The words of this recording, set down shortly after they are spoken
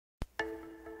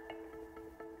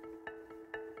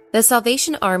The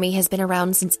Salvation Army has been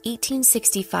around since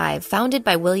 1865, founded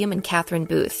by William and Catherine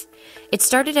Booth. It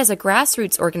started as a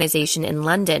grassroots organization in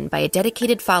London by a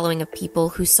dedicated following of people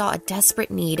who saw a desperate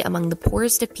need among the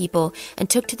poorest of people and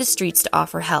took to the streets to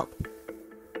offer help.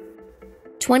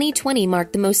 2020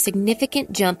 marked the most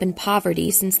significant jump in poverty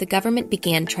since the government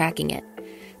began tracking it.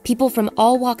 People from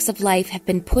all walks of life have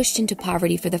been pushed into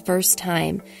poverty for the first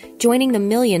time, joining the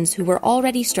millions who were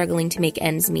already struggling to make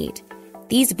ends meet.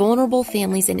 These vulnerable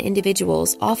families and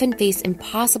individuals often face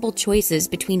impossible choices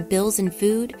between bills and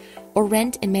food or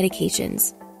rent and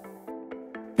medications.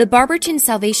 The Barberton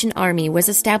Salvation Army was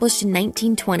established in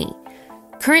 1920.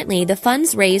 Currently, the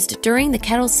funds raised during the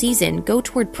kettle season go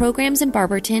toward programs in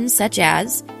Barberton such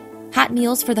as hot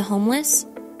meals for the homeless,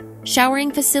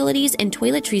 showering facilities and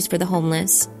toiletries for the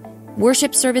homeless,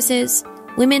 worship services,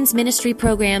 women's ministry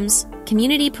programs,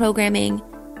 community programming,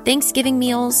 Thanksgiving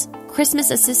meals,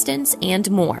 Christmas assistance, and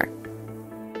more.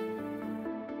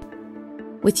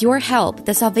 With your help,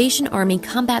 the Salvation Army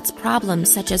combats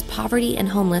problems such as poverty and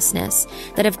homelessness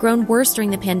that have grown worse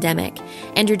during the pandemic,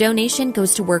 and your donation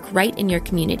goes to work right in your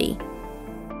community.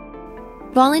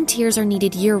 Volunteers are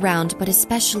needed year-round, but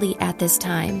especially at this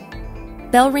time.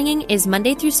 Bell ringing is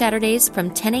Monday through Saturdays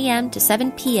from 10 a.m. to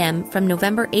 7 p.m. from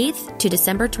November 8th to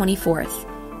December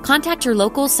 24th. Contact your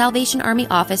local Salvation Army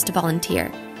office to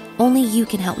volunteer. Only you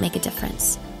can help make a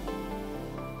difference.